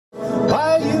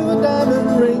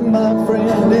ring, my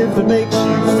friend, if it makes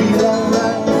you feel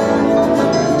alright.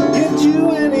 Get you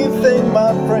anything,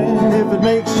 my friend, if it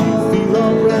makes you feel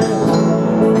alright.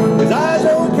 'Cause I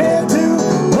don't care too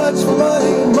much for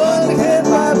money, money can't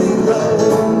buy me love.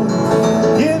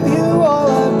 Give you all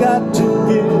I've got to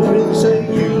give and say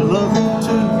you love me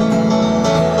too.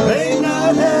 May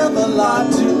not have a lot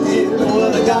to give,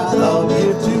 what I got I'll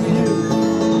give to you.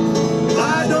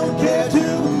 I don't care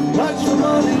too much for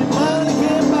money, money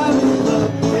can't buy me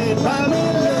love, can't buy me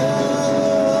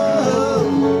love.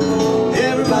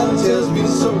 Everybody tells me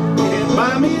so, can't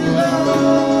buy me love.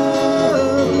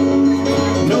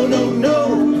 No, no, no,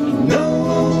 no.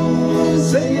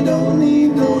 Say you don't need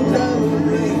no diamond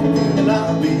ring and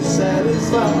I'll be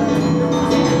satisfied.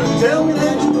 Tell me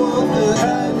that you want the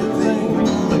kind of thing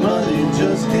the money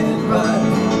just can't buy.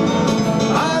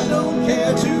 I don't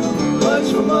care too much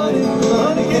for money,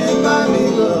 money can't buy me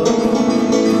love.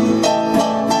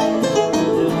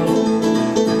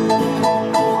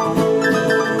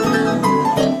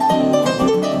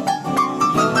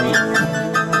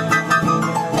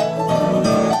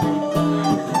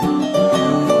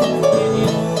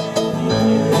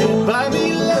 Can't buy me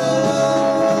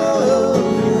love.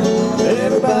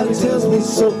 Everybody tells me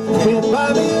so, can't buy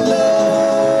me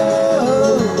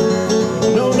love.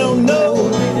 No, no, no,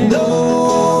 no.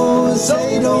 Say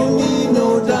you don't need no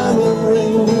diamond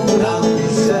ring and I'll be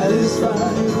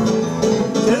satisfied.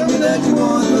 Tell me that you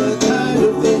want the kind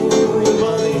of thing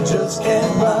money just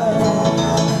can't buy.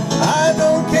 I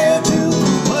don't care too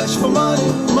much for money,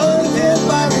 money can't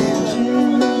buy me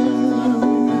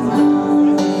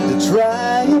to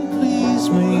try and please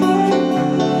me.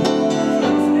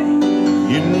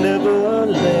 You never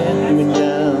let me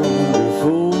down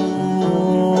before.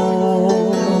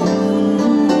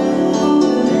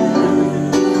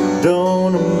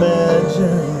 Don't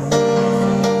imagine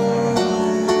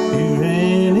you're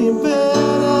any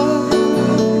better.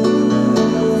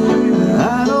 I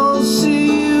don't see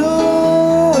you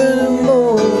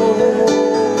anymore.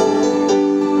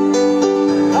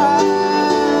 I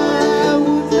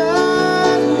would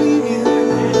not leave you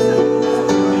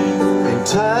in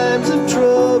times of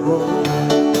trouble.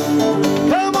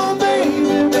 Come on, baby,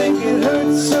 make it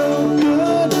hurt so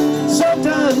good.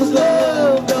 Sometimes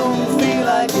love don't feel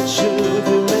like it should,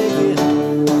 to make it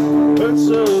hurt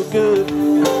so good.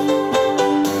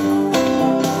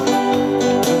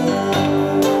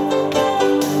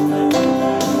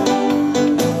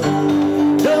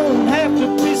 Don't have to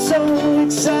be so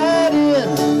excited,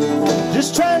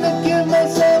 just trying to give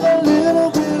myself a little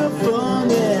bit of fun,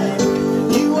 yeah.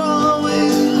 You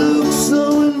always look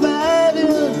so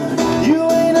inviting. You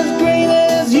ain't as green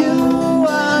as you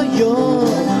are young.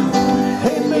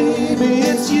 Hey baby,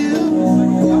 it's you.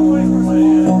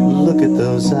 Look at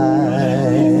those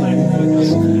eyes,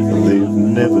 they've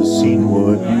never seen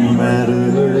what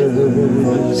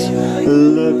matters.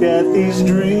 Look at these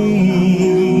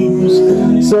dreams,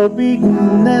 so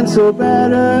beaten and so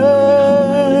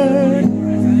battered.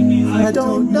 I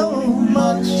don't know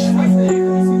much,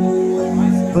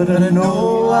 but I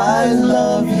know I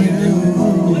love you.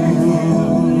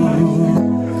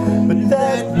 But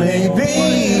that may be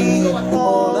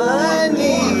all I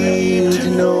need to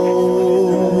know.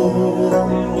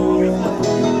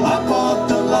 I fought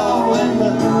the law and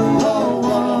the law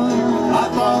won. I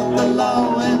fought the law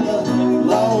and the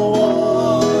law won.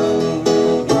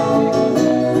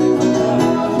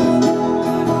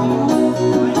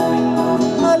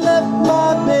 I left my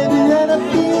baby and I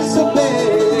feel so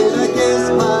bad. I guess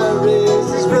my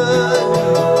race is run.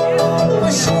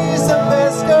 But she's the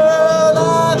best girl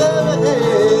I've ever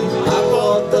had. I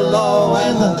fought the law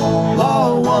and the law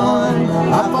won.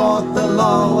 I fought the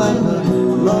law and the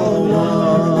law won.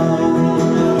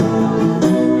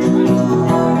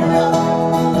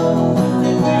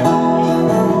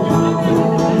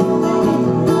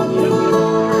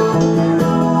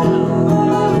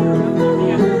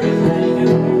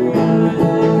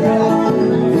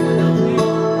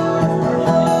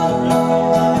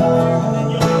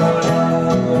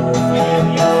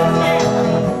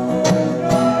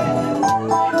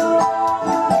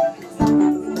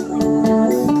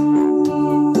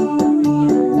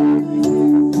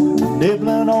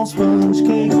 Nibbling on sponge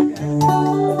cake,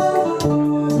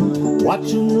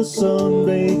 watching the sun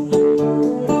bake.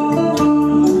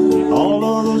 All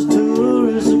of those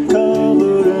tourists are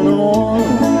covered in oil.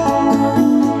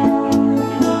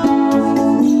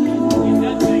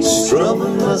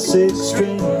 Strumming my sixth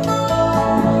string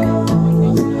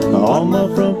on my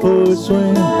front porch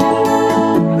swing.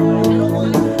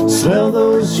 Smell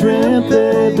those shrimp,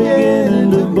 they're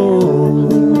beginning to boil.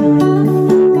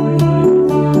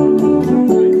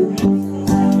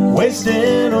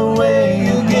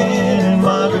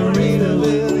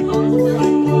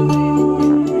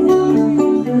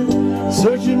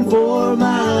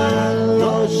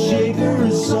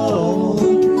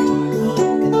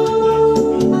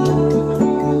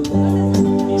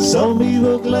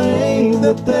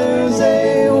 that there's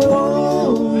a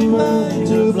woman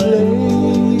to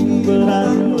blame, but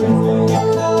I know it's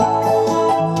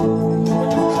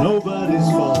nobody's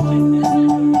fault.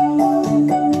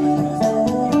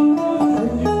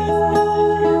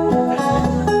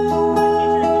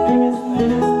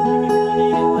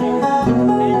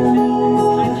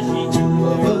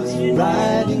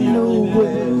 Riding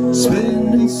nowhere,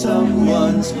 spending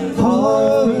someone's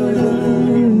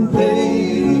hard-earned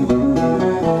pay.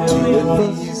 Two of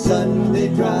us Sunday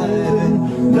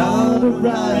driving, not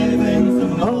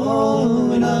arriving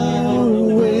on our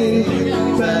way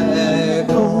back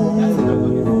home.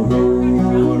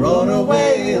 We're on our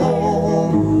way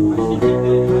home.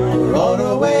 We're on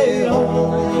our way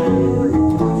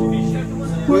home.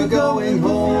 We're going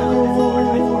home.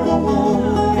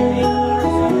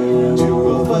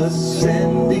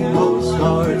 Sending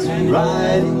postcards,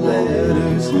 writing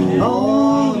letters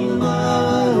on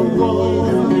my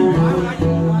wall.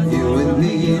 You and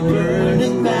me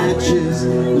burning matches,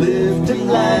 lifting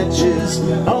latches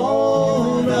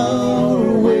on our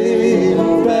way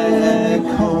back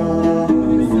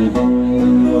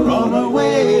home. We're on our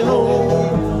way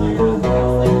home.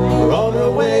 We're on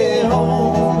our way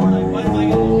home.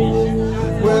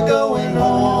 We're going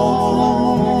home.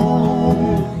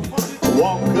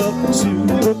 Walk up to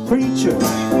the preacher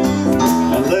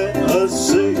and let us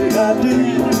say I do.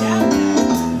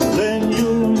 Then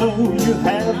you'll know you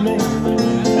have me.